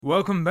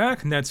Welcome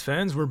back, Nets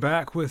fans. We're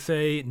back with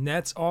a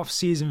Nets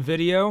off-season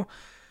video.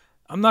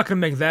 I'm not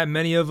going to make that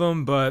many of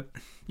them, but,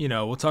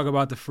 we'll talk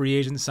about the free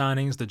agent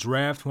signings, the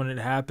draft when it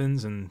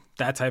happens, and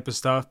that type of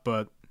stuff,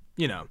 but,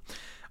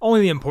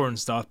 only the important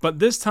stuff. But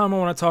this time I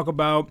want to talk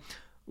about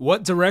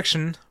what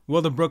direction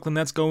will the Brooklyn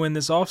Nets go in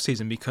this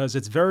offseason, because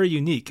it's very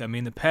unique. I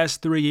mean, the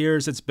past 3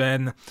 years, it's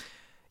been,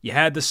 you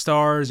had the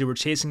stars, you were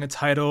chasing a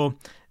title,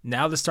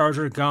 now the stars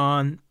are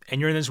gone, and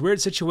you're in this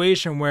weird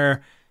situation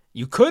where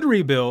you could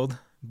rebuild,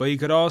 but you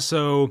could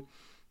also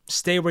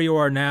stay where you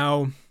are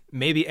now,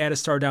 maybe add a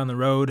star down the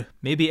road,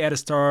 maybe add a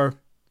star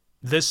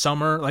this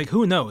summer. Like,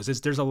 who knows?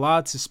 There's a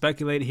lot to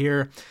speculate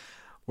here.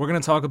 We're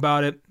going to talk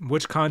about it.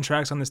 Which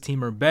contracts on this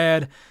team are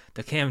bad?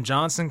 The Cam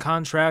Johnson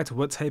contract,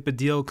 what type of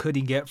deal could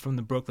he get from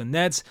the Brooklyn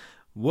Nets?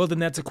 Will the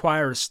Nets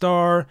acquire a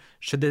star?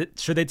 Should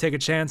they take a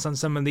chance on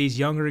some of these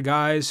younger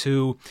guys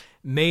who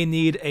may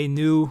need a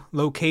new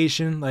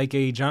location, like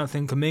a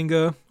Jonathan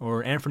Kuminga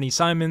or Anthony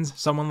Simons,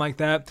 someone like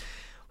that?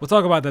 We'll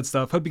talk about that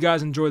stuff. Hope you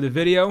guys enjoy the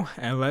video,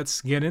 and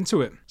let's get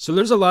into it. So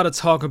there's a lot of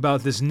talk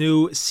about this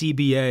new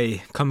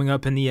CBA coming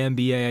up in the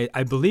NBA.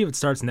 I believe it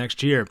starts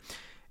next year.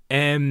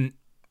 And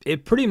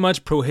it pretty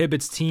much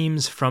prohibits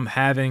teams from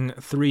having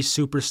 3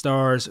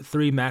 superstars,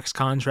 3 max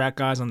contract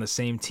guys on the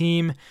same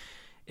team.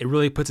 It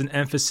really puts an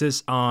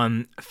emphasis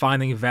on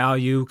finding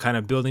value, kind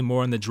of building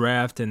more in the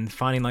draft and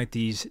finding like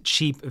these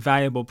cheap,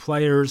 valuable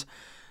players.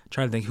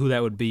 Trying to think who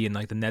that would be in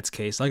like the Nets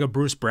case, like a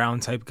Bruce Brown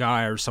type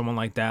guy or someone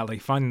like that, like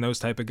finding those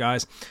type of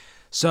guys.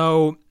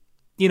 So,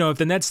 if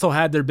the Nets still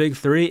had their big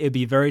 3, it'd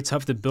be very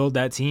tough to build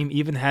that team.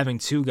 Even having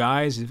 2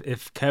 guys,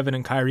 if Kevin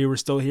and Kyrie were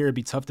still here, it'd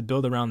be tough to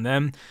build around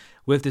them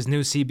with this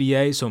new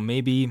CBA. So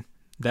maybe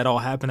that all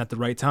happened at the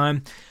right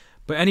time.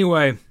 But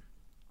anyway,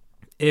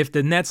 if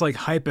the Nets like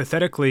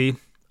hypothetically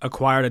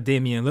acquired a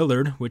Damian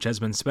Lillard, which has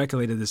been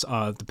speculated this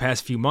the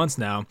past few months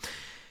now,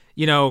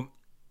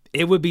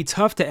 it would be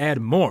tough to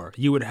add more.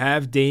 You would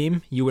have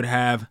Dame, you would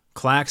have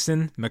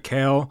Claxton,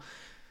 McHale,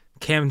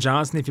 Cam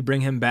Johnson if you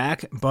bring him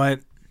back, but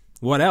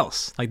what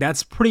else? Like,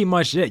 that's pretty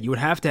much it. You would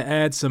have to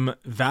add some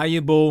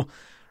valuable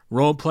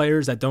role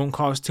players that don't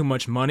cost too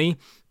much money.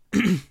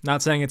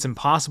 Not saying it's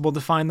impossible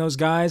to find those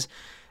guys.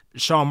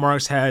 Sean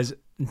Marks has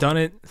done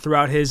it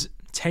throughout his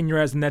tenure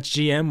as the Nets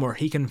GM, where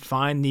he can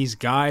find these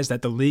guys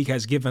that the league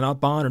has given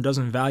up on or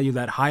doesn't value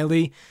that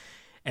highly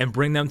and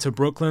bring them to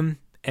Brooklyn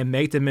and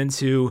make them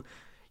into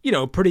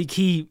pretty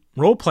key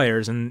role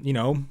players, and,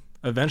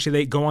 eventually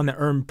they go on to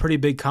earn pretty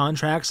big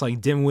contracts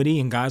like Dinwiddie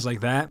and guys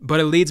like that.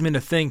 But it leads me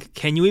to think,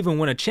 can you even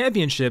win a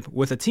championship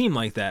with a team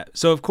like that?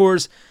 So, of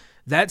course,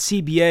 that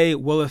CBA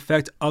will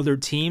affect other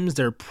teams.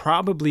 There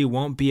probably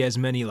won't be as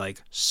many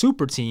like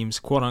super teams,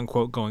 quote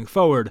unquote, going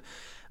forward.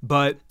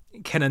 But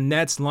can a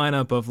Nets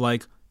lineup of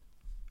like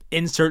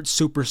insert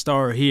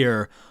superstar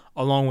here,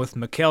 along with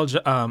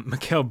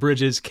Mikal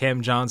Bridges,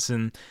 Cam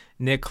Johnson,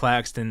 Nick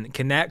Claxton,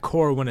 can that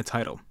core win a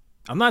title?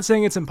 I'm not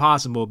saying it's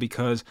impossible,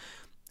 because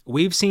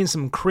we've seen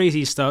some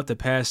crazy stuff the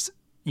past,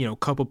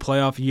 couple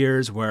playoff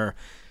years where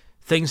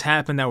things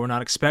happen that were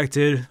not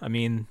expected. I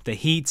mean, the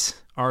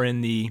Heat are in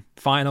the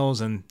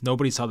finals and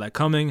nobody saw that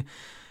coming.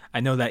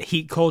 I know that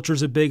Heat culture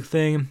is a big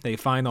thing. They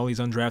find all these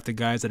undrafted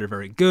guys that are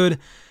very good,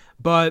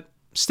 but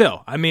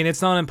still, I mean,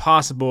 it's not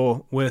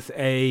impossible with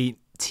a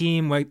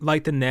team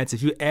like the Nets.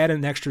 If you add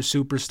an extra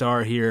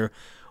superstar here,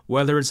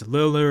 whether it's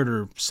Lillard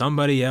or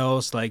somebody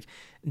else, like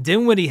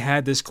Dinwiddie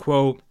had this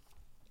quote,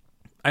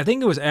 I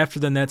think it was after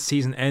the Nets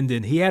season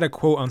ended, he had a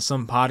quote on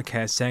some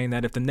podcast saying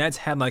that if the Nets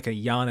had like a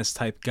Giannis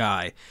type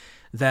guy,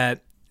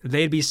 that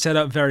they'd be set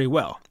up very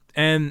well.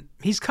 And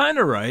he's kind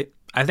of right.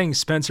 I think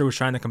Spencer was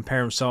trying to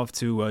compare himself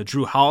to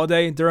Drew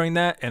Holiday during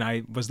that, and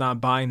I was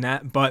not buying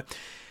that. But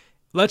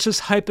let's just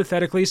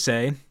hypothetically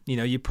say,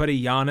 you put a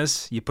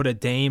Giannis, you put a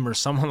Dame or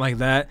someone like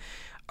that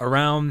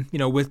around,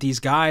 with these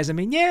guys. I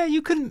mean, yeah,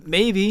 you could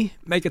maybe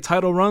make a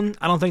title run.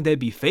 I don't think they'd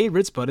be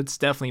favorites, but it's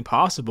definitely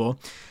possible.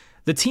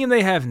 The team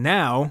they have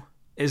now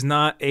is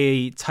not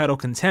a title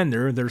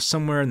contender. They're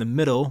somewhere in the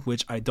middle,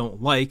 which I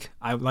don't like.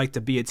 I would like to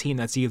be a team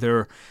that's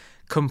either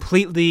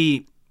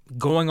completely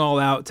going all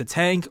out to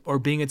tank or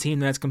being a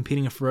team that's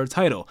competing for a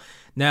title.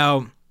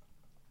 Now,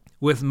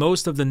 with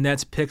most of the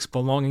Nets picks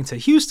belonging to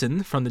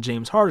Houston from the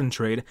James Harden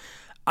trade,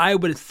 I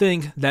would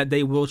think that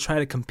they will try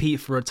to compete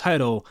for a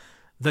title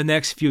the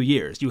next few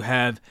years. You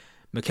have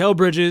Mikal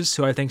Bridges,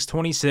 who I think is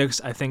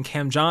 26. I think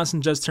Cam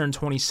Johnson just turned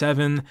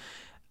 27.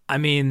 I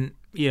mean,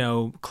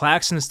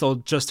 Claxton still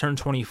just turned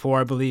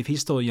 24, I believe. He's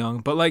still young.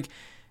 But, like,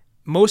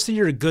 most of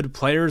your good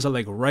players are,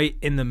 like, right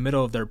in the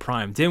middle of their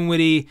prime.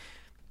 Dinwiddie,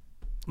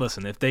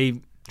 listen, if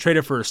they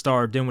traded for a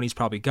star, Dinwiddie's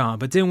probably gone.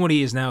 But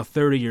Dinwiddie is now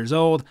 30 years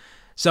old.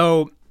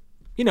 So,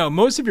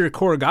 most of your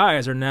core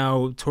guys are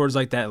now towards,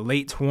 like, that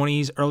late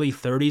 20s, early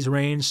 30s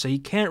range. So you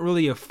can't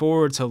really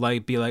afford to,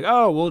 like, be like,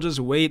 oh, we'll just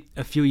wait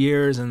a few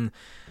years and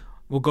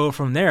we'll go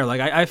from there.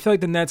 Like, I feel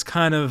like the Nets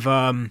kind of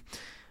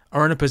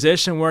are in a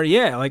position where,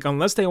 yeah, like,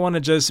 unless they want to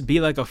just be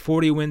like a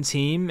 40-win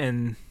team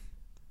and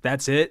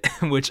that's it,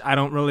 which I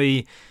don't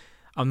really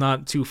I'm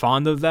not too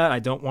fond of that. I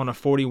don't want a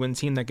 40-win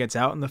team that gets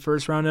out in the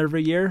first round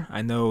every year.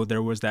 I know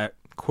there was that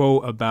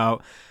quote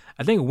about,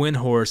 I think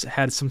Windhorse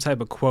had some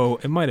type of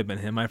quote. It might have been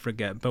him, I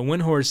forget. But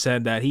Windhorse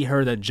said that he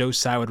heard that Joe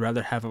Tsai would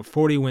rather have a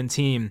 40-win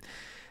team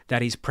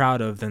that he's proud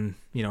of than,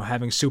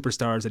 having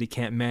superstars that he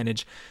can't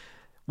manage.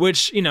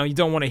 Which, you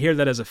don't want to hear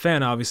that as a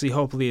fan, obviously.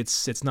 Hopefully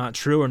it's not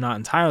true or not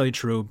entirely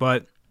true.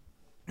 But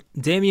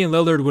Damian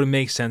Lillard would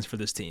make sense for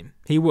this team.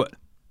 He would.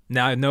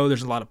 Now, I know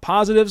there's a lot of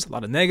positives, a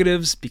lot of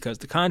negatives, because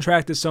the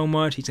contract is so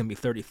much. He's going to be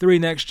 33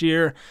 next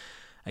year.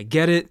 I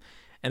get it.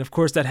 And, of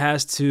course, that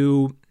has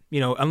to,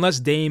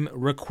 unless Dame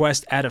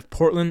requests out of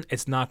Portland,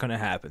 it's not going to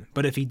happen.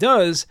 But if he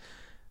does,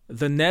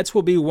 the Nets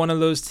will be one of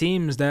those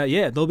teams that,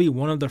 they'll be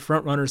one of the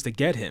front runners to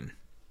get him.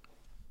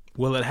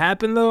 Will it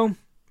happen, though?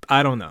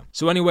 I don't know.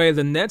 So anyway,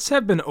 the Nets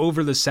have been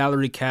over the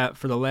salary cap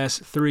for the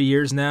last 3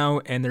 years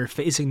now, and they're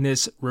facing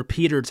this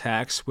repeater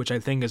tax, which I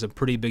think is a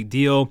pretty big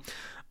deal.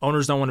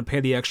 Owners don't want to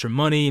pay the extra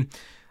money,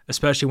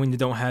 especially when you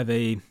don't have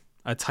a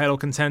title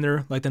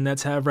contender like the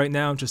Nets have right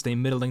now, just a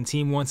middling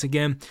team once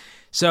again.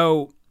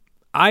 So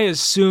I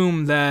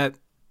assume that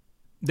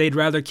they'd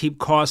rather keep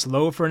costs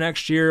low for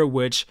next year,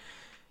 which,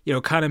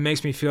 kind of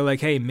makes me feel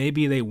like, hey,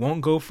 maybe they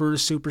won't go for a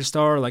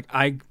superstar. Like,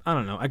 I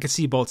don't know. I could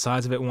see both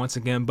sides of it once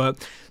again.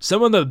 But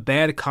some of the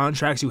bad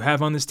contracts you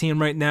have on this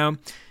team right now,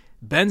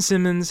 Ben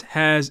Simmons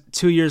has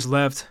 2 years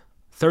left,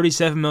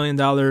 $37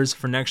 million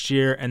for next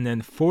year, and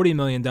then $40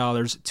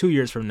 million 2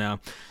 years from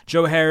now.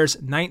 Joe Harris,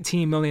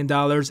 $19 million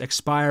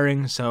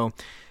expiring, so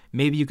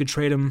maybe you could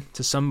trade him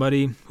to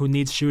somebody who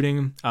needs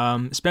shooting.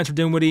 Spencer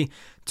Dinwiddie,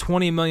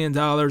 $20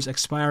 million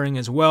expiring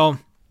as well.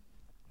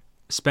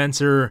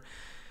 Spencer,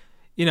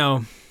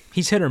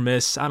 he's hit or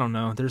miss. I don't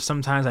know. There's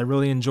sometimes I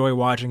really enjoy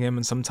watching him,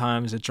 and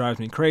sometimes it drives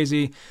me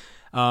crazy.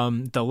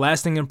 The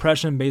lasting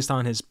impression based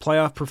on his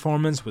playoff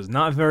performance was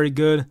not very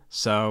good,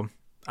 so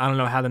I don't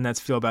know how the Nets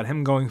feel about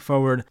him going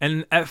forward.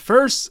 And at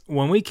first,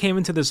 when we came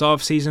into this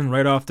offseason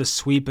right off the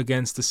sweep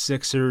against the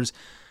Sixers,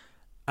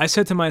 I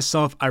said to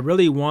myself, I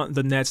really want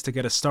the Nets to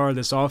get a star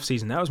this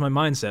offseason. That was my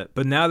mindset.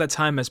 But now that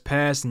time has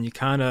passed and you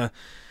kind of,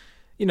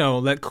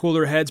 let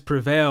cooler heads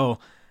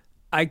prevail,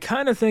 I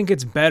kind of think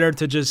it's better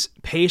to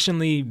just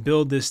patiently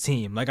build this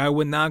team. Like, I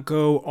would not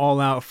go all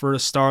out for a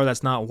star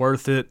that's not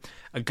worth it,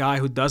 a guy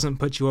who doesn't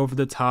put you over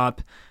the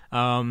top.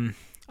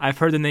 I've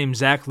heard the name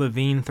Zach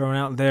LaVine thrown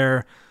out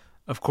there.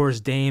 Of course,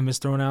 Dame is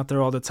thrown out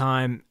there all the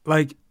time.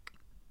 Like,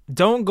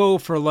 don't go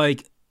for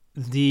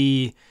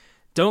the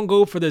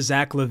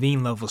Zach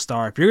LaVine level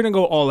star. If you're going to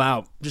go all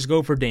out, just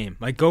go for Dame.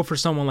 Like, go for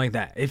someone like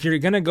that. If you're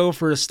going to go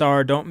for a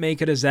star, don't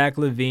make it a Zach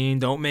LaVine.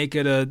 Don't make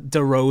it a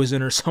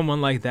DeRozan or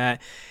someone like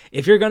that.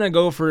 If you're going to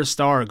go for a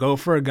star, go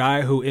for a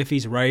guy who, if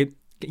he's right,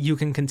 you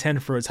can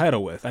contend for a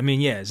title with. I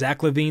mean, Zach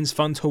LaVine's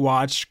fun to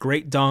watch.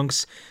 Great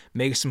dunks.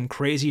 Makes some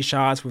crazy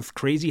shots with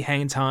crazy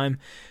hang time.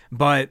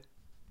 But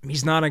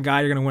he's not a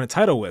guy you're going to win a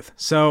title with.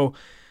 So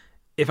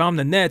if I'm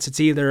the Nets, it's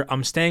either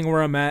I'm staying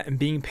where I'm at and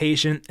being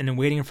patient and then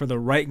waiting for the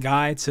right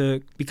guy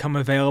to become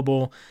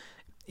available.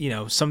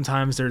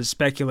 Sometimes there's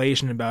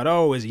speculation about,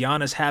 is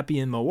Giannis happy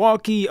in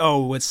Milwaukee?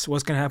 What's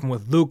going to happen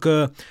with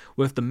Luka,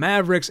 with the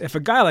Mavericks? If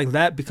a guy like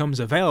that becomes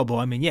available,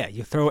 I mean,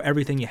 you throw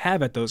everything you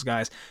have at those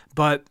guys.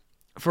 But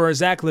for a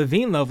Zach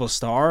LaVine level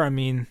star, I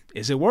mean,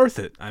 is it worth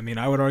it? I mean,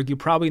 I would argue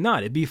probably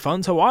not. It'd be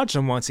fun to watch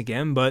him once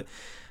again, but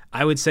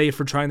I would say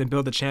for trying to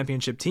build a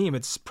championship team,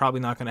 it's probably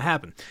not going to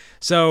happen.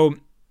 So,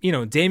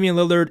 Damian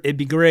Lillard, it'd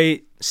be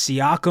great.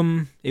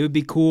 Siakam, it would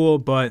be cool.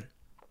 But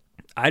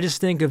I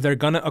just think if they're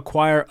going to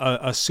acquire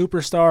a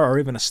superstar or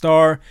even a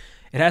star,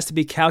 it has to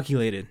be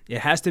calculated.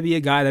 It has to be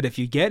a guy that if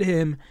you get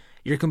him,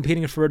 you're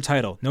competing for a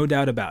title. No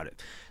doubt about it.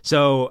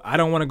 So I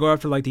don't want to go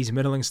after these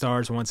middling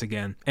stars once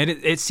again. And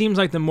it seems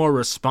like the more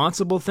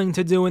responsible thing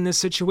to do in this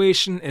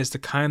situation is to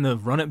kind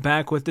of run it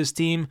back with this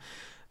team,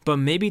 but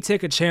maybe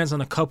take a chance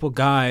on a couple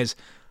guys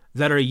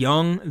that are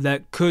young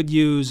that could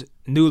use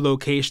new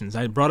locations.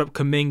 I brought up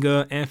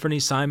Kuminga, Anthony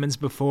Simons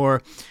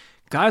before.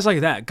 Guys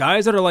like that.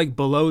 Guys that are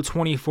below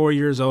 24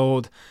 years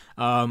old.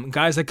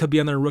 Guys that could be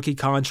on their rookie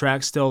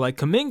contract still.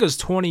 Kuminga's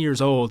 20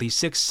 years old. He's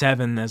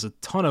 6'7", has a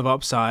ton of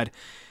upside.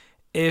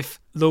 If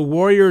the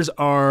Warriors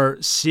are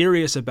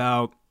serious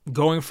about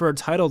going for a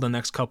title the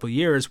next couple of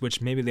years,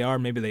 which maybe they are,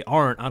 maybe they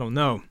aren't, I don't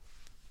know.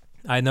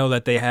 I know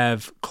that they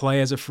have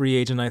Clay as a free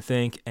agent, I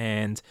think,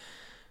 and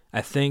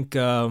I think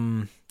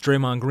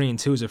Draymond Green,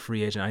 too, is a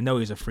free agent. I know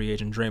he's a free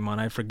agent, Draymond.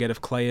 I forget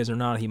if Clay is or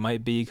not. He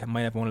might be. He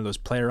might have one of those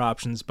player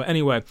options. But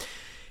anyway,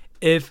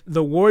 if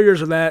the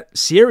Warriors are that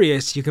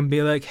serious, you can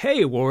be like,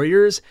 hey,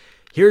 Warriors,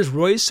 here's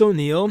Royce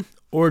O'Neal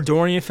or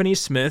Dorian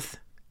Finney-Smith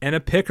and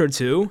a pick or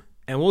two,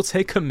 and we'll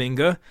take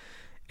Kuminga,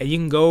 and you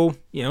can go,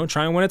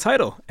 try and win a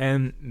title.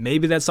 And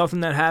maybe that's something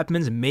that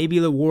happens. Maybe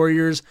the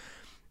Warriors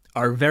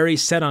are very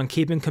set on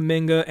keeping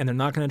Kuminga, and they're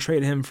not going to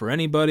trade him for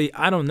anybody.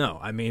 I don't know.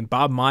 I mean,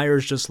 Bob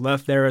Myers just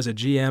left there as a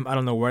GM. I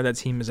don't know where that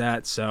team is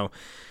at. So,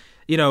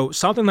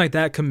 something like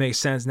that could make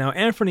sense. Now,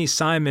 Anthony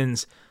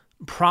Simons,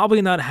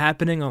 probably not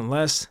happening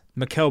unless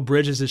Mikal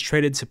Bridges is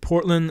traded to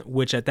Portland,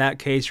 which at that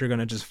case, you're going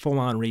to just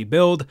full-on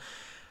rebuild.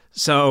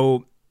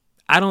 So,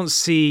 I don't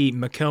see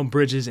Mikal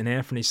Bridges and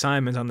Anthony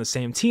Simons on the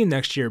same team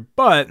next year,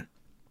 but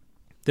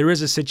there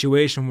is a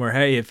situation where,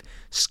 hey, if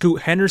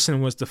Scoot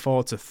Henderson was to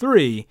fall to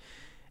 3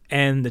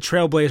 and the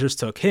Trailblazers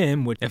took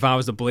him, which if I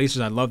was the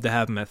Blazers, I'd love to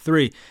have him at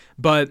 3,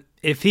 but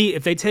if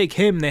they take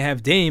him, they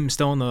have Dame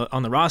still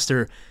on the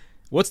roster.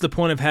 What's the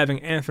point of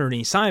having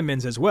Anthony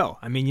Simons as well?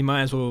 I mean, you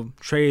might as well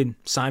trade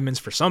Simons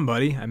for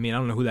somebody. I mean, I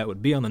don't know who that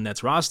would be on the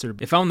Nets roster.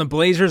 If I'm the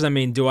Blazers, I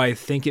mean, do I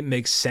think it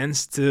makes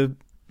sense to,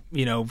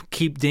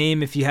 keep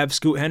Dame if you have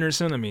Scoot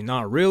Henderson? I mean,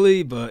 not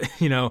really, but,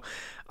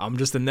 I'm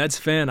just a Nets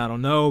fan. I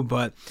don't know.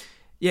 But,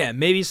 yeah,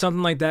 maybe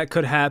something like that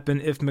could happen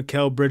if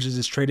Mikal Bridges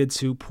is traded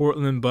to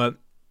Portland. But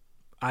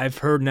I've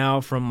heard now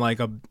from,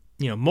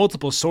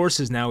 multiple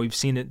sources now, we've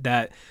seen it,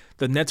 that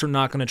the Nets are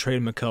not going to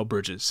trade Mikal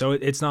Bridges. So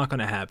it's not going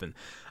to happen.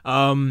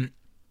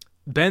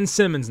 Ben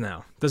Simmons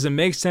now. Does it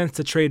make sense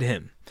to trade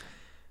him?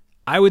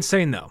 I would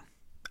say no.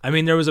 I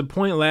mean, there was a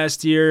point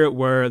last year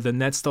where the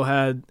Nets still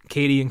had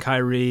KD and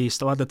Kyrie,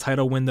 still had the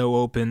title window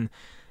open,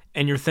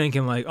 and you're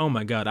thinking like, oh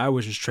my God, I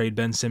would just trade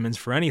Ben Simmons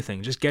for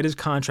anything. Just get his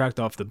contract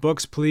off the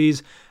books,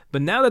 please.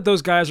 But now that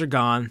those guys are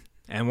gone,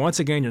 and once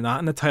again, you're not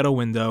in the title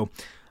window,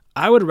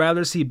 I would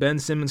rather see Ben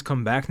Simmons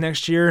come back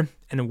next year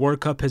and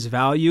work up his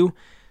value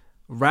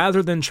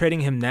rather than trading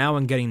him now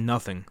and getting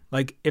nothing.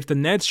 Like, if the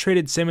Nets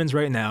traded Simmons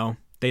right now,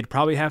 they'd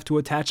probably have to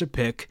attach a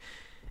pick,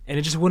 and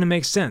it just wouldn't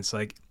make sense.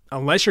 Like,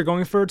 unless you're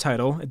going for a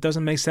title, it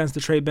doesn't make sense to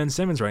trade Ben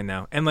Simmons right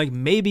now. And,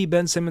 maybe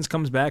Ben Simmons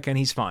comes back and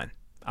he's fine.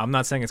 I'm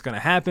not saying it's going to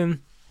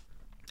happen.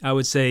 I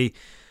would say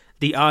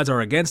the odds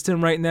are against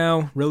him right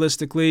now,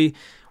 realistically.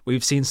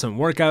 We've seen some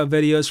workout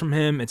videos from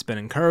him. It's been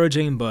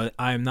encouraging, but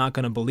I'm not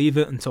going to believe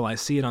it until I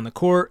see it on the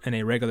court in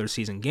a regular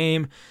season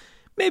game.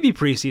 Maybe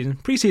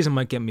preseason. Preseason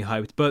might get me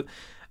hyped, but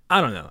I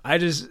don't know. I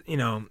just,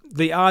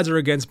 the odds are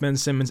against Ben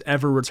Simmons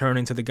ever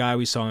returning to the guy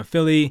we saw in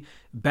Philly.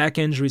 Back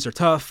injuries are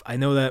tough. I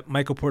know that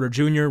Michael Porter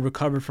Jr.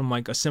 recovered from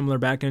a similar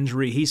back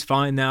injury. He's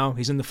fine now.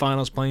 He's in the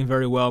finals playing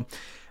very well,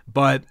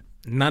 but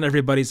not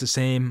everybody's the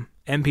same.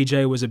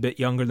 MPJ was a bit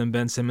younger than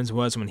Ben Simmons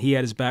was when he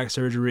had his back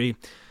surgery.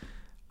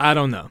 I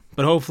don't know,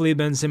 but hopefully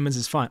Ben Simmons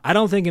is fine. I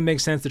don't think it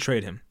makes sense to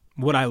trade him.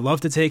 Would I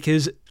love to take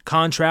his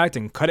contract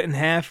and cut it in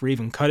half or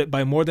even cut it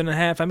by more than a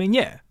half? I mean,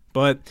 yeah,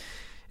 but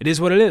it is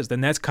what it is. The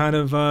Nets kind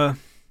of,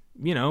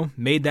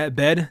 made that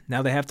bed.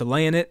 Now they have to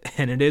lay in it,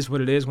 and it is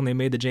what it is when they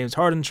made the James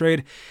Harden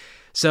trade.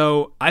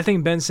 So I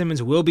think Ben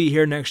Simmons will be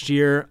here next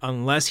year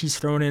unless he's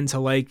thrown into,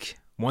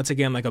 once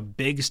again, a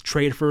big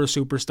trade for a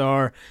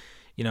superstar.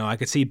 I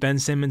could see Ben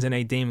Simmons in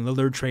a Dame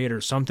Lillard trade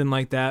or something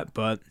like that,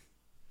 but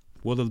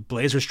will the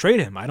Blazers trade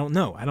him? I don't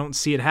know. I don't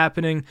see it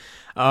happening.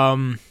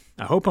 I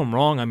hope I'm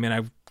wrong. I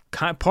mean,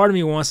 part of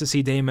me wants to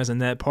see Dame as a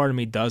net. Part of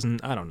me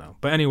doesn't. I don't know.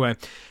 But anyway,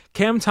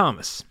 Cam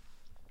Thomas,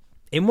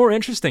 a more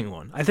interesting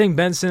one. I think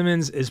Ben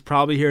Simmons is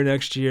probably here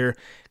next year.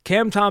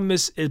 Cam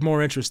Thomas is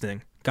more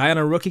interesting. Guy on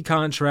a rookie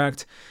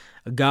contract,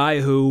 a guy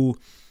who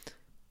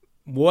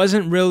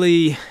wasn't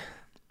really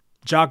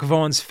Jacque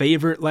Vaughn's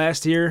favorite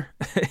last year.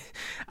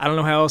 I don't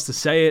know how else to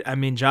say it. I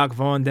mean, Jacque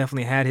Vaughn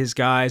definitely had his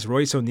guys.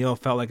 Royce O'Neal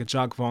felt like a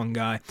Jacque Vaughn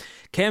guy.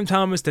 Cam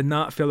Thomas did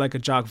not feel like a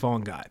Jacque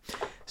Vaughn guy.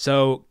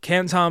 So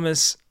Cam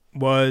Thomas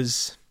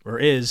was, or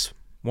is,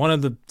 one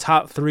of the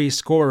top 3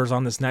 scorers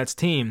on this Nets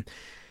team.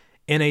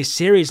 In a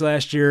series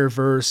last year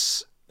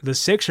versus the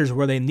Sixers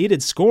where they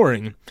needed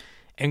scoring,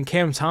 and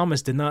Cam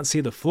Thomas did not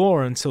see the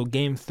floor until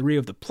Game 3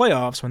 of the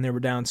playoffs when they were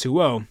down 2-0.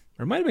 Or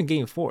it might have been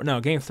Game 4.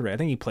 No, Game 3. I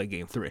think he played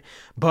Game 3.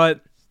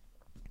 But,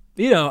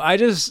 I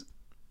just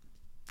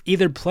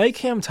either play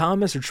Cam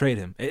Thomas or trade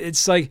him.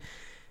 It's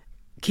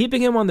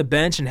keeping him on the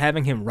bench and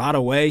having him rot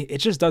away, it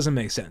just doesn't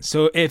make sense.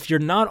 So if you're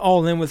not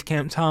all in with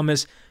Cam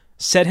Thomas,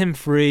 set him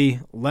free,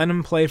 let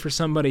him play for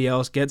somebody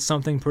else, get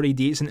something pretty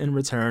decent in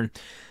return.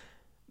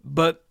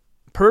 But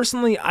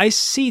personally, I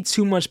see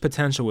too much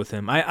potential with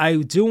him. I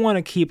do want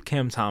to keep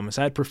Cam Thomas.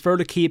 I'd prefer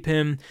to keep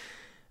him.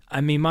 I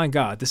mean, my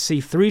God, to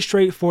see 3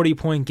 straight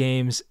 40-point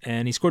games,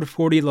 and he scored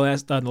 40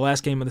 the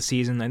last game of the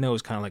season. I know it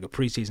was kind of like a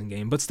preseason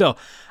game, but still,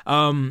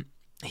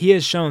 he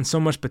has shown so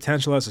much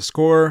potential as a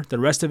scorer. The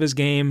rest of his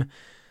game,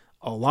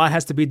 a lot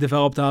has to be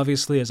developed,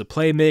 obviously, as a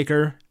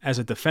playmaker, as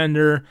a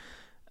defender,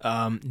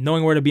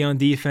 knowing where to be on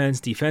defense,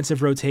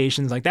 defensive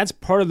rotations. That's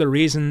part of the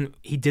reason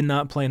he did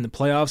not play in the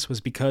playoffs was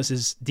because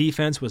his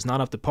defense was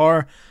not up to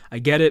par. I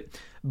get it,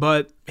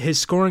 but his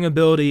scoring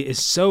ability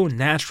is so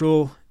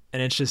natural,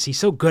 and it's just he's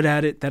so good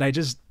at it that I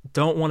just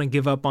don't want to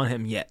give up on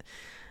him yet.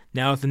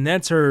 Now, if the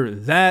Nets are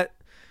that,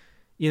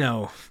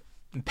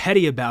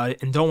 petty about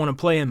it and don't want to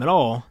play him at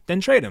all,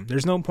 then trade him.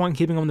 There's no point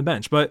keeping him on the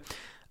bench. But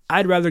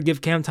I'd rather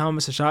give Cam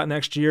Thomas a shot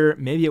next year.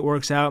 Maybe it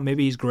works out.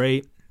 Maybe he's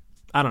great.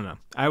 I don't know.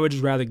 I would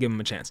just rather give him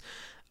a chance.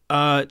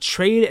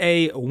 Trade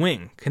a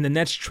wing. Can the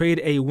Nets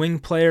trade a wing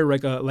player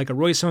like a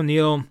Royce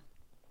O'Neal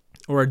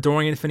or a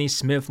Dorian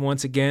Finney-Smith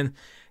once again?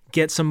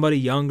 Get somebody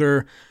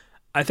younger.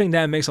 I think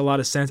that makes a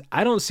lot of sense.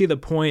 I don't see the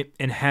point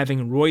in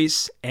having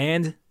Royce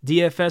and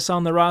DFS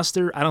on the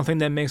roster. I don't think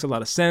that makes a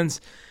lot of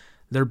sense.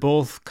 They're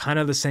both kind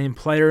of the same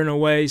player in a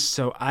way,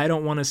 so I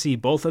don't want to see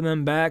both of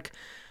them back.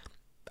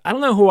 I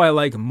don't know who I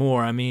like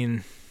more. I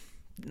mean,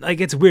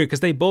 like, it's weird because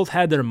they both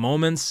had their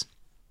moments.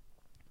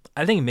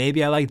 I think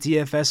maybe I like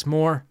DFS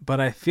more, but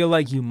I feel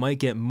like you might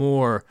get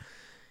more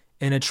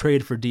in a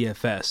trade for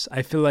DFS.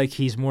 I feel like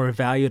he's more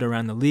valued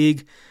around the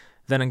league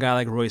than a guy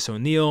like Royce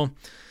O'Neal.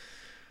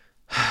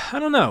 I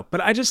don't know, but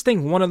I just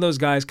think one of those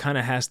guys kind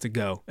of has to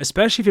go,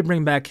 especially if you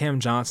bring back Cam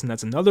Johnson.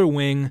 That's another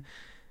wing.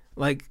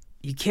 Like,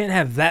 you can't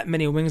have that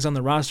many wings on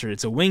the roster.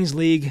 It's a wings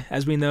league,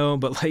 as we know,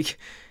 but like,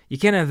 you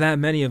can't have that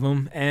many of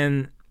them.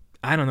 And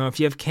I don't know,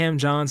 if you have Cam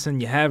Johnson,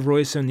 you have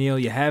Royce O'Neal,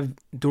 you have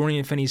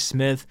Dorian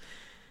Finney-Smith,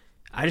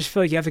 I just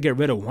feel like you have to get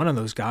rid of one of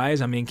those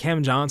guys. I mean,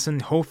 Cam Johnson,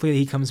 hopefully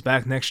he comes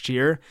back next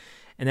year,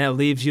 and that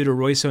leaves you to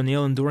Royce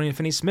O'Neal and Dorian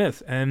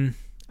Finney-Smith. And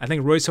I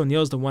think Royce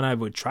O'Neal is the one I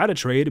would try to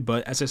trade,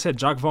 but as I said,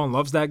 Jacques Vaughn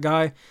loves that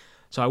guy,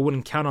 so I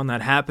wouldn't count on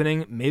that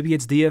happening. Maybe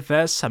it's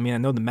DFS. I mean, I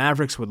know the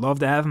Mavericks would love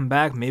to have him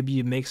back. Maybe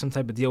you make some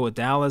type of deal with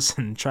Dallas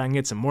and try and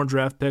get some more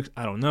draft picks.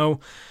 I don't know.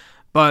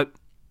 But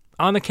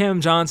on the Cam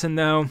Johnson,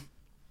 though,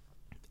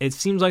 it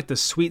seems like the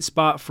sweet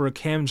spot for a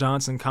Cam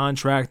Johnson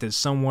contract is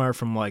somewhere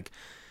from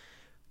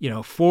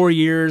 4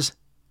 years,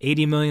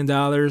 $80 million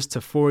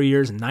to 4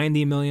 years,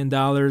 $90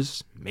 million.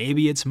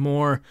 Maybe it's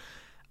more.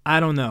 I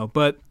don't know.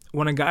 But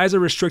when a guy's a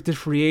restricted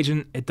free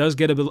agent, it does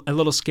get a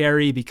little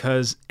scary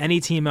because any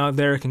team out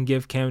there can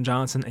give Cam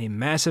Johnson a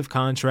massive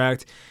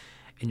contract,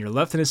 and you're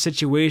left in a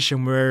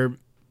situation where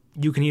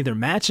you can either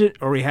match it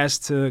or he has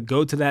to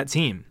go to that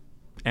team,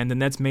 and the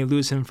Nets may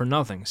lose him for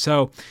nothing.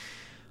 So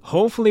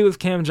hopefully with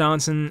Cam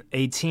Johnson,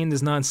 a team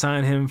does not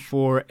sign him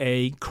for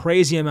a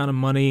crazy amount of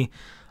money.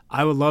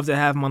 I would love to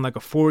have him on like a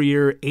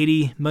 4-year,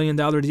 $80 million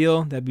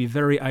deal. That'd be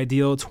very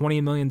ideal,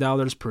 $20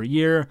 million per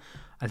year.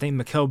 I think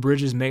Mikal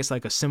Bridges makes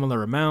like a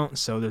similar amount,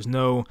 so there's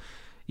no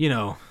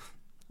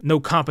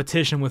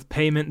competition with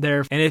payment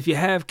there. And if you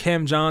have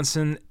Cam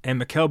Johnson and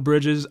Mikal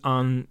Bridges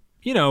on,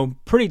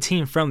 pretty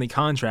team-friendly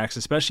contracts,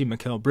 especially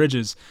Mikal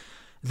Bridges,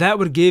 that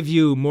would give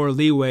you more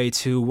leeway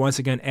to once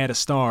again add a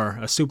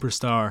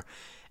superstar,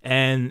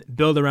 and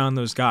build around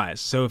those guys.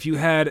 So if you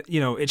had,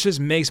 it just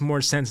makes more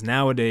sense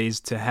nowadays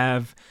to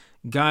have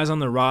guys on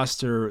the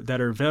roster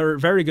that are very,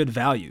 very good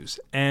values.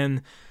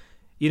 And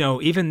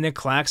even Nick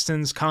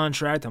Claxton's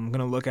contract, I'm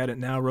going to look at it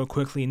now real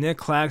quickly. Nick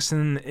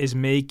Claxton is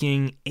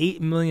making $8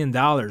 million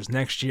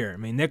next year. I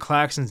mean, Nick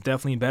Claxton's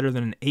definitely better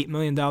than an $8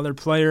 million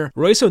player.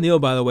 Royce O'Neal,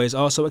 by the way, is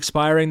also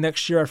expiring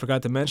next year. I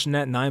forgot to mention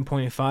that,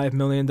 $9.5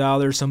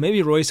 million. So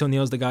maybe Royce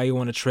O'Neal's the guy you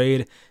want to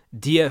trade.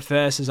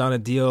 DFS is on a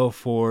deal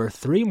for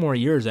 3 more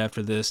years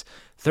after this,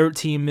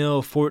 13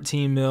 mil,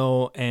 14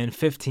 mil, and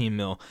 15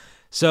 mil.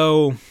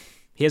 So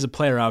he has a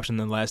player option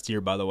than last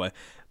year, by the way.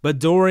 But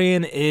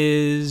Dorian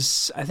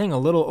is, I think, a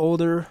little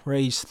older, right?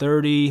 He's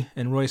 30,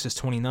 and Royce is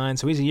 29,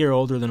 so he's a year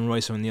older than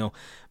Royce O'Neal.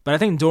 But I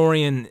think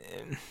Dorian,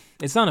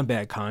 it's not a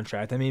bad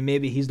contract. I mean,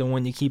 maybe he's the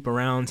one you keep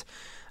around,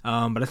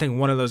 but I think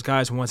one of those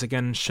guys, once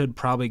again, should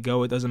probably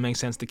go. It doesn't make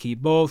sense to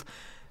keep both.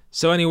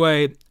 So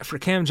anyway, for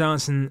Cam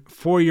Johnson,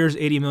 4 years,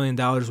 $80 million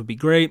would be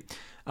great.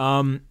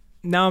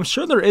 Now, I'm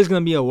sure there is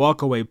going to be a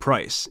walkaway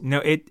price.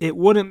 It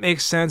wouldn't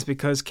make sense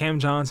because Cam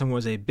Johnson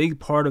was a big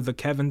part of the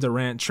Kevin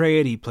Durant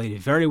trade. He played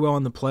very well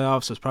in the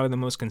playoffs, was probably the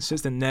most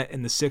consistent net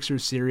in the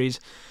Sixers series.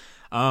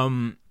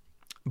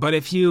 But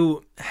if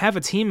you have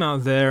a team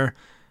out there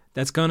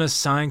that's going to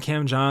sign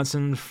Cam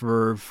Johnson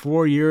for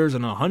 4 years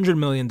and $100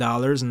 million,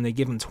 and they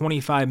give him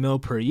 $25 million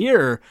per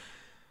year,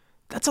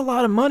 that's a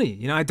lot of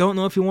money. I don't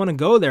know if you want to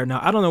go there. Now,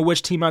 I don't know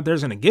which team out there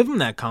is going to give him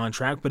that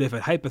contract, but if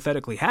it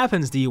hypothetically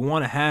happens, do you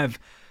want to have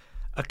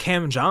a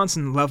Cam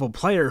Johnson level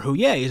player who,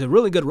 yeah, he's a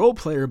really good role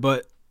player,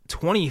 but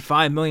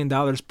 $25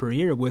 million per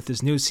year with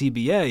his new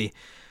CBA,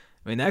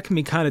 I mean, that can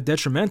be kind of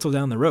detrimental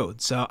down the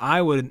road. So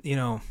I would,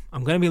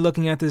 I'm going to be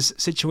looking at this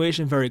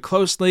situation very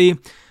closely.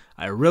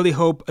 I really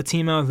hope a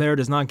team out there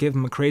does not give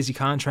him a crazy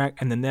contract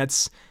and the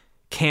Nets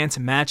can't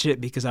match it,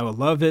 because I would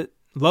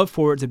love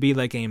for it to be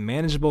like a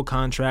manageable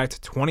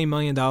contract, $20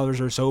 million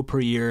or so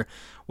per year,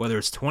 whether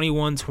it's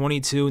 21,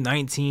 22,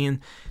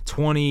 19,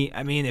 20.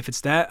 I mean, if it's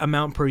that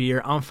amount per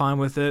year, I'm fine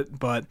with it.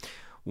 But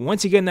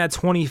once you get in that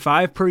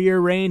 25 per year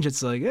range,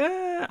 it's like,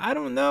 I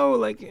don't know.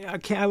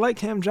 Like, I like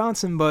Cam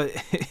Johnson, but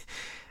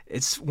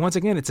it's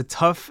a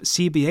tough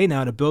CBA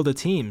now to build a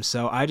team.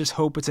 So I just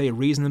hope it's a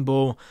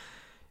reasonable,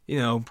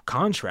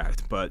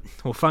 contract. But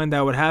we'll find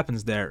out what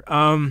happens there.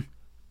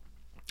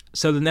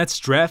 So the Nets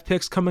draft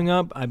picks coming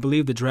up. I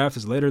believe the draft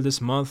is later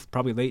this month,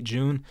 probably late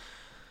June.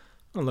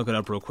 I'll look it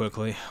up real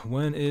quickly.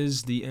 When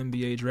is the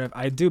NBA draft?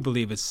 I do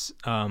believe it's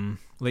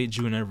late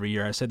June every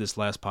year. I said this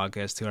last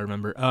podcast too, I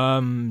remember.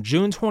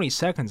 June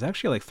 22nd is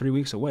actually like 3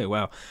 weeks away.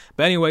 Wow.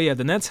 But anyway, yeah,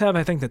 the Nets have,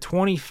 I think, the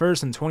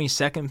 21st and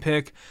 22nd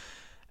pick.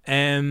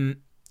 And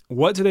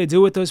what do they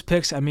do with those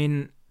picks? I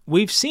mean,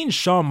 we've seen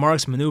Sean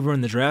Marks maneuver in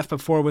the draft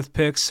before with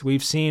picks.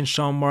 We've seen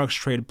Sean Marks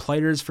trade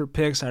players for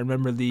picks. I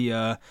remember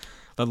the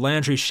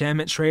Landry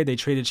Shamet trade. They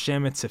traded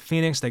Shamet to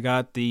Phoenix. They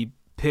got the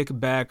pick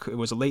back. It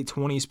was a late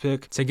 20s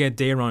pick to get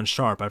Day'Ron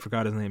Sharpe. I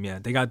forgot his name. Yeah,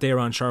 they got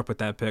Day'Ron Sharpe with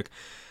that pick.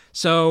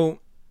 So,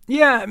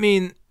 yeah, I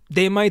mean,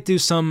 they might do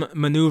some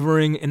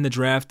maneuvering in the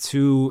draft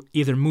to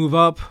either move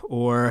up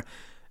or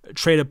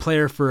trade a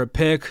player for a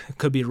pick.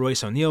 Could be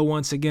Royce O'Neal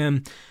once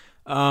again.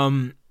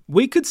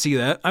 We could see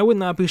that. I would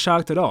not be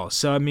shocked at all.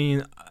 So, I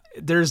mean,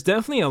 there's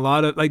definitely a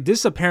lot of, like,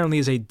 this apparently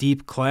is a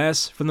deep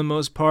class for the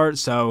most part.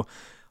 So,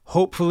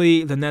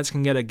 hopefully the Nets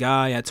can get a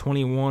guy at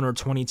 21 or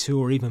 22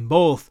 or even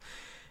both.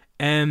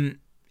 And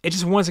it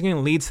just once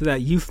again leads to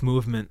that youth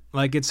movement.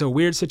 Like, it's a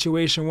weird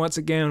situation once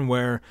again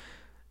where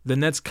the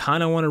Nets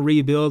kind of want to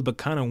rebuild but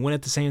kind of win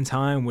at the same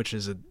time, which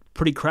is a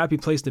pretty crappy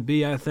place to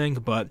be, I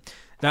think. But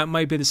that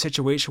might be the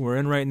situation we're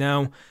in right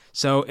now.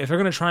 So if they're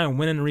going to try and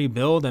win and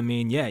rebuild, I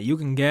mean, yeah, you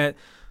can get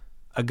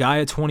a guy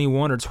at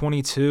 21 or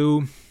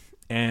 22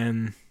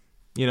 and,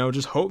 you know,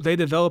 just hope they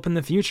develop in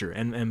the future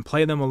and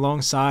play them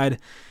alongside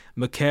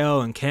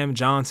Mikal and Cam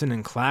Johnson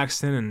and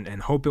Claxton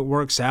and hope it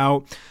works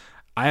out.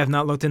 I have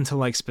not looked into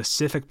like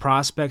specific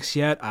prospects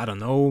yet. I don't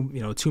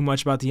know, too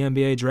much about the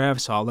NBA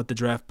draft, so I'll let the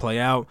draft play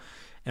out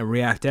and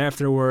react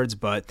afterwards.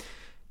 But,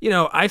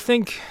 I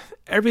think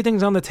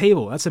everything's on the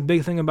table. That's a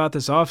big thing about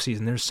this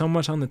offseason. There's so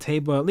much on the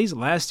table. At least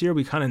last year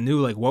we kind of knew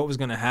like what was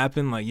going to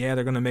happen. Like, yeah,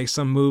 they're going to make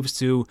some moves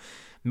to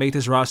make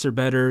this roster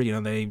better.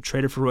 They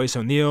traded for Royce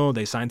O'Neal.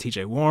 They signed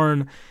TJ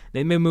Warren.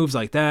 They made moves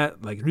like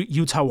that, like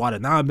Utah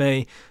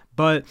Watanabe.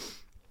 But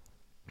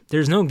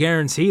there's no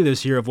guarantee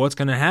this year of what's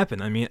going to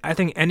happen. I mean, I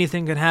think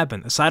anything could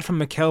happen. Aside from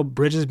Mikal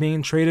Bridges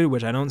being traded,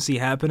 which I don't see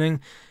happening,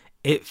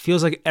 it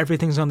feels like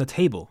everything's on the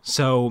table.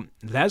 So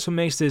that's what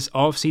makes this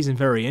offseason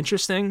very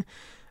interesting,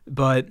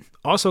 but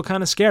also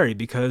kind of scary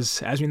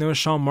because, as we know,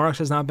 Sean Marks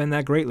has not been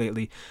that great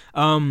lately.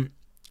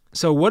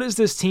 So what is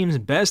this team's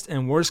best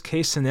and worst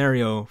case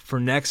scenario for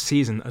next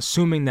season,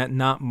 assuming that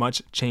not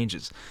much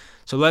changes?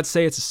 So let's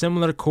say it's a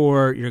similar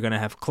core. You're going to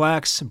have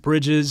Clax,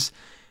 Bridges,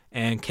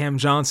 and Cam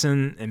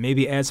Johnson, and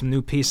maybe add some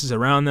new pieces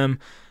around them.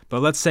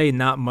 But let's say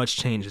not much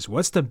changes.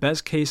 What's the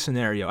best case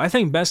scenario? I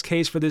think best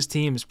case for this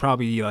team is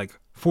probably like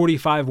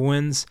 45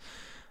 wins.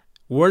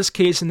 Worst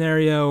case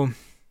scenario,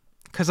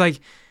 because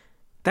like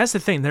that's the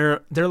thing.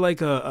 They're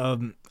like a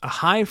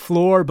high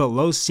floor but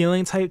low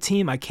ceiling type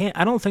team. I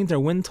don't think their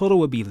win total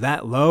would be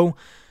that low.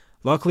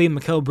 Luckily,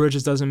 Mikal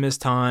Bridges doesn't miss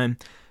time.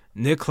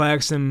 Nick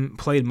Claxton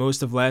played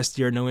most of last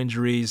year, no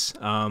injuries.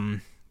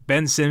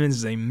 Ben Simmons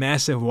is a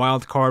massive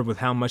wild card with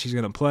how much he's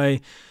going to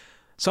play.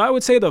 So I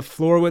would say the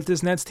floor with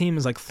this Nets team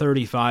is like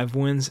 35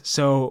 wins.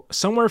 So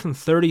somewhere from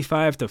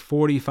 35 to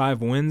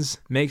 45 wins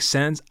makes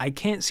sense. I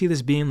can't see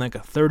this being like a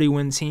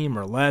 30-win team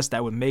or less.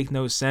 That would make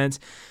no sense.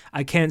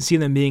 I can't see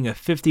them being a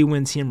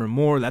 50-win team or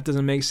more. That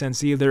doesn't make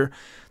sense either.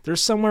 They're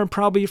somewhere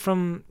probably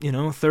from,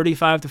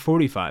 35 to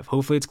 45.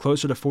 Hopefully it's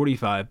closer to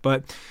 45.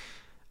 But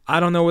I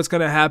don't know what's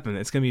going to happen.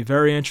 It's going to be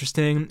very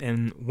interesting,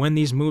 and when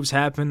these moves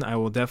happen, I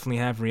will definitely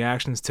have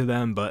reactions to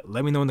them, but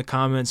let me know in the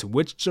comments,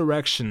 which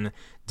direction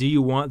do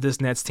you want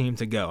this Nets team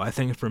to go? I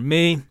think for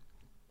me,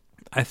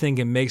 I think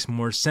it makes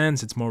more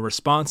sense. It's more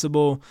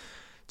responsible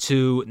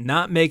to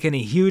not make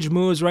any huge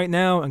moves right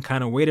now and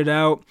kind of wait it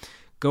out,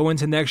 go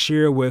into next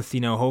year with,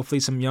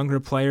 hopefully some younger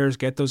players,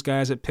 get those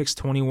guys at picks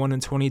 21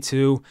 and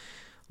 22,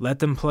 let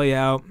them play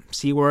out,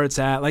 see where it's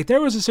at. Like,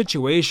 there was a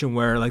situation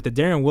where, like, the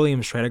Darren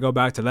Williams trade, I go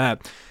back to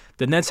that,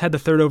 the Nets had the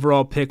third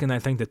overall pick in, I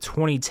think, the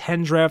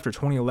 2010 draft or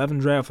 2011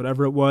 draft,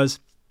 whatever it was,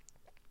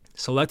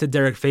 selected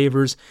Derek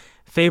Favors.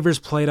 Favors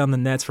played on the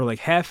Nets for like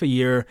half a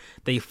year.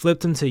 They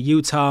flipped him to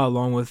Utah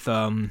along with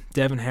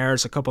Devin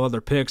Harris, a couple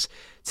other picks,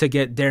 to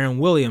get Darren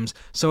Williams.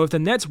 So if the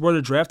Nets were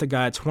to draft a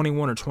guy at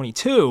 21 or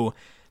 22,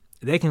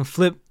 they can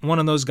flip one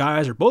of those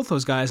guys or both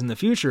those guys in the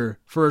future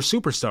for a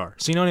superstar.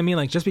 So you know what I mean?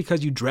 Like, just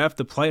because you draft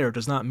the player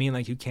does not mean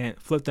like you can't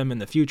flip them in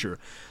the future.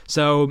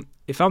 So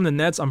if I'm the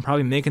Nets, I'm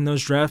probably making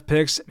those draft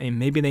picks, and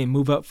maybe they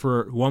move up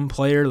for one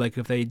player. Like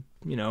if they,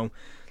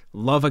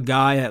 love a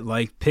guy at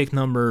like pick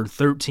number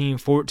 13,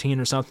 14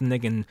 or something, they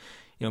can,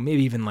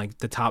 maybe even like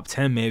the top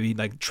 10, maybe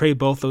like trade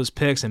both those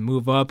picks and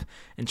move up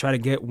and try to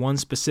get one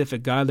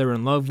specific guy they're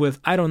in love with.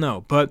 I don't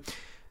know, but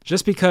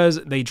just because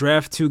they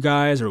draft two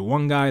guys or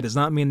one guy does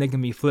not mean they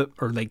can be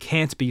flipped or they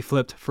can't be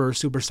flipped for a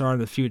superstar in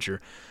the future.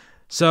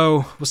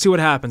 So we'll see what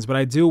happens, but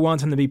I do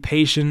want them to be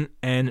patient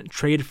and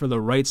trade for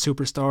the right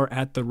superstar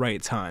at the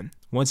right time.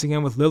 Once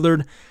again, with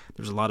Lillard,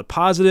 there's a lot of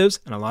positives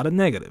and a lot of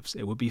negatives.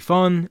 It would be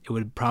fun. It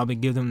would probably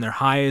give them their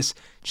highest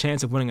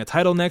chance of winning a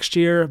title next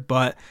year,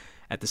 but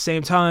at the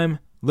same time,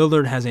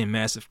 Lillard has a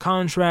massive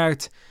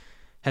contract,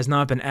 has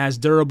not been as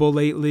durable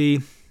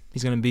lately.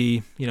 He's going to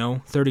be,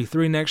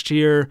 33 next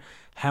year.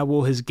 How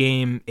will his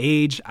game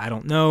age? I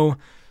don't know.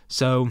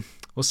 So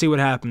we'll see what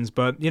happens.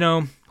 But,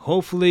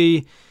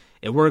 hopefully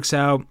it works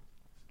out.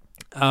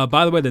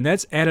 By the way, the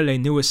Nets added a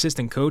new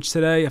assistant coach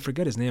today. I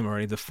forget his name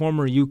already. The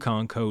former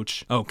UConn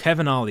coach. Oh,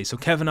 Kevin Ollie. So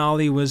Kevin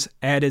Ollie was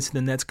added to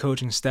the Nets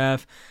coaching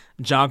staff.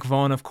 Jacque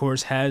Vaughn, of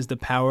course, has the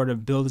power to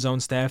build his own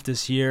staff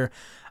this year.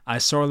 I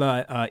saw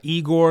that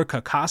Igor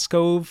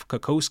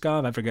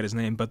Kokoskov, I forget his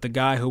name, but the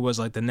guy who was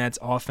like the Nets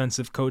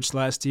offensive coach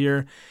last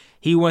year,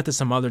 he went to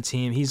some other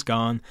team. He's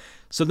gone.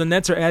 So the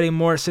Nets are adding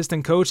more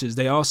assistant coaches.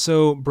 They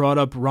also brought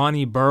up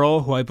Ronnie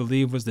Burrell, who I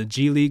believe was the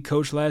G League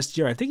coach last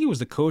year. I think he was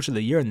the coach of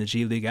the year in the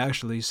G League,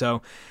 actually.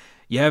 So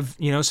you have,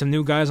 some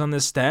new guys on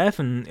this staff,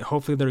 and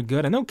hopefully they're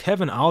good. I know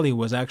Kevin Ollie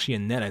was actually a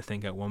Net, I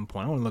think, at one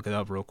point. I want to look it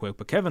up real quick.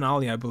 But Kevin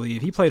Ollie, I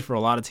believe, he played for a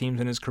lot of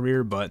teams in his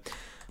career, but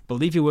I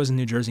believe he was a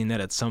New Jersey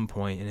Net at some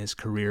point in his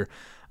career.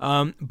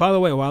 By the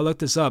way, while I look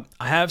this up,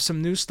 I have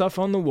some new stuff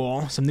on the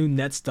wall, some new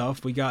Net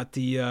stuff. We got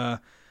the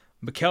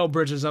Mikal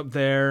Bridges up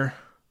there.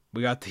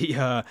 We got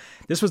the,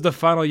 this was the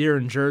final year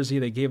in Jersey.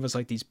 They gave us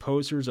like these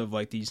posters of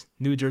like these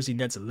New Jersey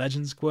Nets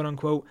legends, quote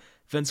unquote.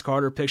 Vince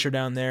Carter picture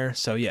down there.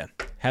 So yeah,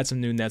 had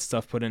some new Nets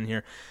stuff put in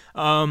here.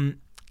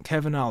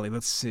 Kevin Ollie,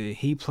 let's see.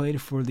 He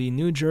played for the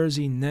New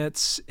Jersey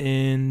Nets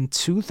in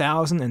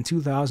 2000 and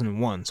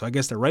 2001. So I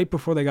guess they're right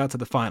before they got to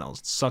the finals.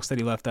 It sucks that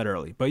he left that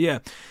early. But yeah,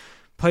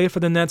 played for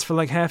the Nets for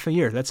like half a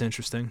year. That's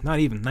interesting. Not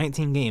even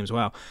 19 games.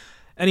 Wow.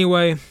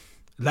 Anyway,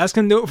 that's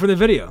going to do it for the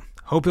video.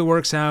 Hope it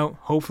works out.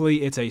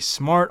 Hopefully it's a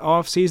smart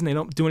offseason. They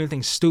don't do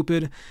anything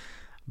stupid.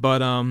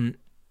 But a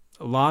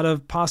lot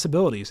of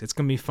possibilities. It's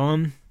going to be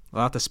fun. A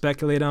lot to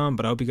speculate on,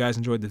 but I hope you guys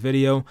enjoyed the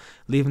video.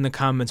 Leave in the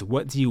comments,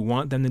 what do you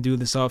want them to do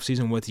this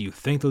offseason? What do you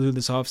think they'll do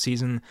this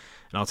offseason? And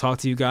I'll talk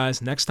to you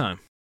guys next time.